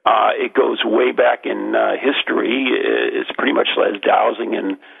it goes way back in history. It's pretty much as dowsing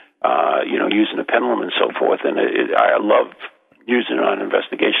and using a pendulum and so forth. And I love using it on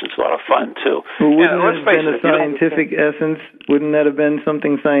investigations. It's a lot of fun too. Well, wouldn't it have been a scientific essence? Wouldn't that have been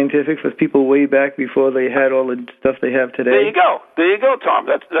something scientific for people way back before they had all the stuff they have today? There you go, Tom.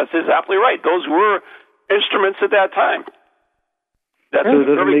 That's exactly right. Those were instruments at that time. That's so it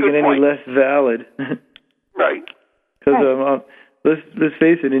doesn't make it any point. less valid. Right. Because let's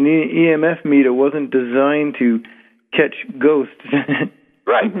face it, an EMF meter wasn't designed to catch ghosts.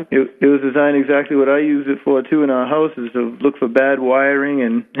 Right. It was designed exactly what I use it for too in our houses, to look for bad wiring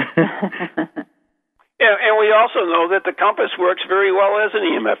and. Yeah, and we also know that the compass works very well as an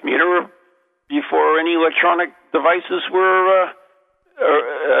EMF meter. Before any electronic devices were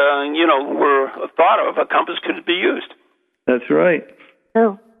thought of, a compass could be used. That's right.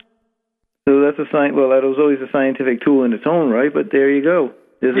 Oh. So that's well, that was always a scientific tool in its own right, but there you go.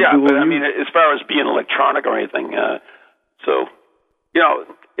 There's yeah, but I mean, as far as being electronic or anything,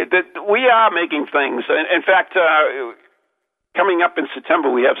 we are making things. In fact, coming up in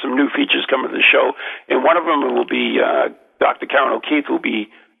September, we have some new features coming to the show, and one of them will be Dr. Karen O'Keefe will be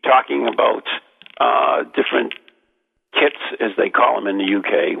talking about different kits, as they call them in the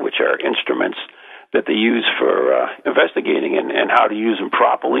UK, which are instruments that they use for investigating and how to use them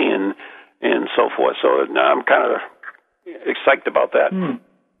properly and so forth. So I'm kind of excited about that.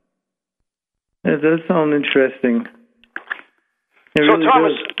 That does sound interesting. It so really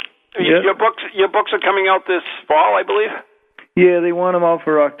Thomas, yep. your books are coming out this fall, I believe? Yeah, they want them out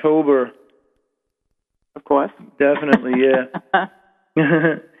for October. Of course. Definitely, yeah.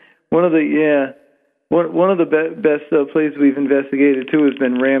 One of the best places we've investigated too has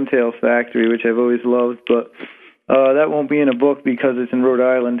been Ramtail Factory, which I've always loved, but that won't be in a book because it's in Rhode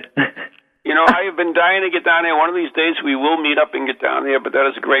Island. I have been dying to get down there. One of these days we will meet up and get down there, but that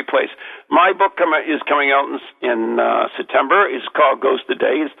is a great place. My book is coming out in September. It's called Ghost a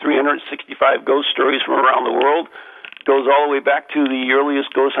Day. It's 365 ghost stories from around the world. It goes all the way back to the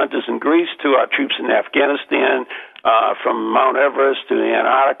earliest ghost hunters in Greece, to our troops in Afghanistan, from Mount Everest to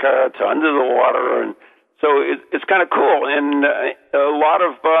Antarctica to under the water, and so it's kind of cool. And a lot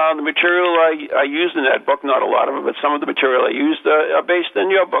of the material I used in that book, not a lot of it, but some of the material I used are based in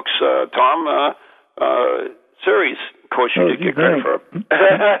your books, Tom, series. Of course, you did get credit for it.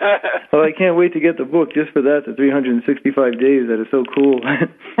 Well, I can't wait to get the book just for that, the 365 days. That is so cool.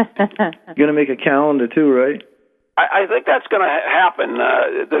 You're going to make a calendar too, right? I think that's going to happen.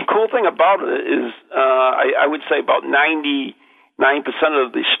 The cool thing about it is I would say about 99% of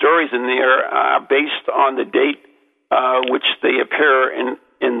the stories in there are based on the date which they appear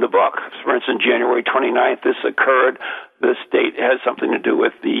in the book. For instance, January 29th, this occurred. This date has something to do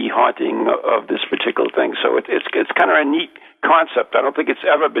with the haunting of this particular thing. So it's kind of a neat concept. I don't think it's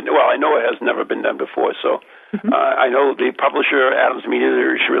ever been, well, I know it has never been done before. So I know the publisher, Adams Media,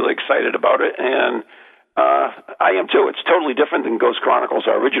 is really excited about it, and I am too. It's totally different than Ghost Chronicles,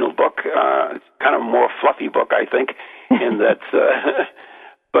 our original book. It's kind of a more fluffy book, I think, in that.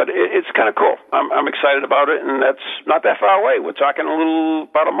 But it's kind of cool. I'm excited about it, and that's not that far away. We're talking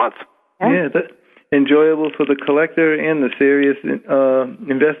about a month. Yeah, that's enjoyable for the collector and the serious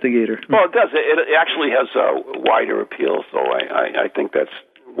investigator. Well, it does. It actually has a wider appeal, so I think that's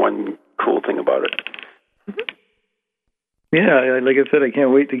one cool thing about it. Yeah, like I said, I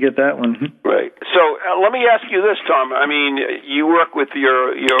can't wait to get that one. Right. So let me ask you this, Tom. I mean, you work with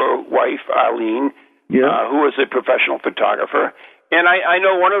your wife, Eileen, who is a professional photographer. And I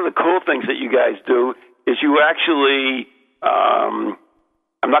know one of the cool things that you guys do is you actually,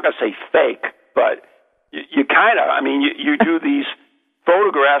 I'm not going to say fake, but you kind of, I mean, you do these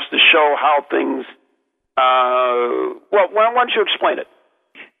photographs to show how things, well, why don't you explain it?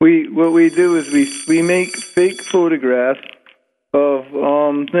 What we do is we make fake photographs of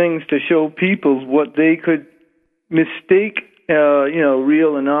things to show people what they could mistake,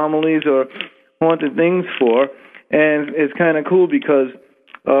 real anomalies or haunted things for. And it's kind of cool because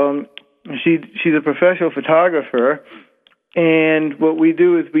she's a professional photographer, and what we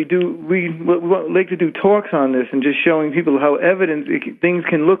do is we like to do talks on this and just showing people how things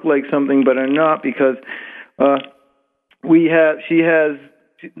can look like something but are not, because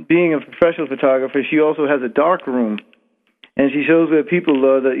being a professional photographer, she also has a dark room. And she shows where people,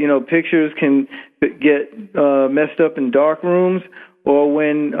 pictures can get messed up in dark rooms, or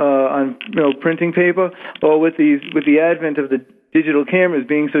when on printing paper, or with the advent of the digital cameras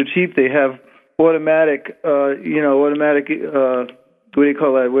being so cheap, they have automatic, what do you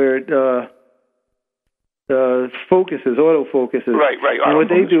call that, where it focuses, autofocuses. Right. And what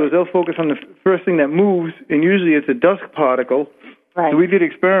they do is they'll focus on the first thing that moves, and usually it's a dust particle. Right. So we did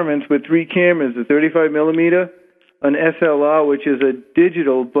experiments with 3 cameras, a 35 millimeter, an SLR, which is a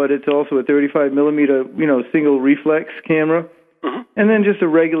digital, but it's also a 35 millimeter, single reflex camera, and then just a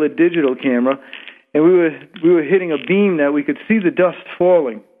regular digital camera. And we were hitting a beam that we could see the dust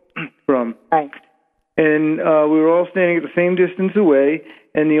falling from. Right. And we were all standing at the same distance away,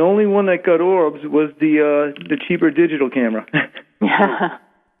 and the only one that got orbs was the cheaper digital camera.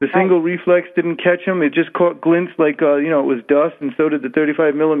 The single reflex didn't catch them. It just caught glints like, it was dust, and so did the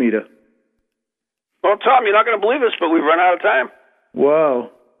 35 millimeter. Well, Tom, you're not going to believe this, but we've run out of time.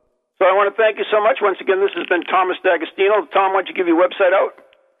 Wow. So I want to thank you so much. Once again, this has been Thomas D'Agostino. Tom, why don't you give your website out?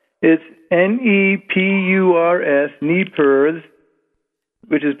 It's NEPURS, NEPURS,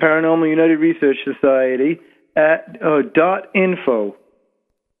 which is Paranormal United Research Society, at .info.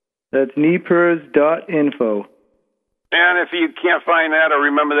 That's NEPURS.info. And if you can't find that or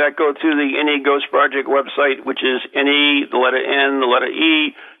remember that, go to the NE Ghost Project website, which is NE, the letter N, the letter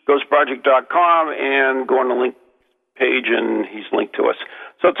E, ghostproject.com, and go on the link page, and he's linked to us.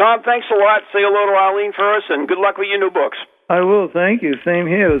 So, Tom, thanks a lot. Say hello to Arlene for us, and good luck with your new books. I will. Thank you. Same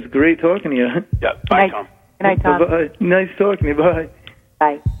here. It was great talking to you. Yeah. Bye, Tom. Good night, Tom. Bye. Nice talking to you. Bye.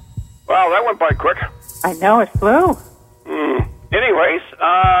 Bye. Wow, that went by quick. I know, it flew. Anyways,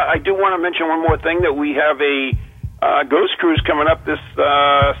 I do want to mention one more thing, that we have a ghost cruise coming up this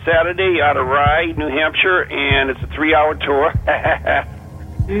Saturday out of Rye, New Hampshire, and it's a 3-hour tour.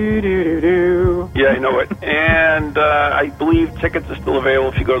 Yeah, I know it. And I believe tickets are still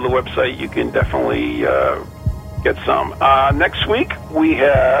available. If you go to the website, you can definitely get some. Next week, we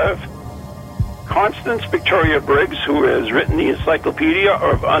have Constance Victoria Briggs, who has written the Encyclopedia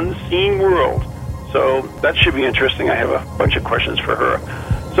of Unseen World. So that should be interesting. I have a bunch of questions for her.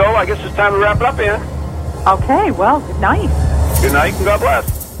 So I guess it's time to wrap it up, Ann. Okay, well, good night. Good night, and God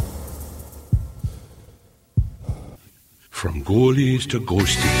bless. From ghoulies to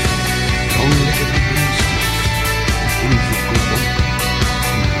ghosties, don't let it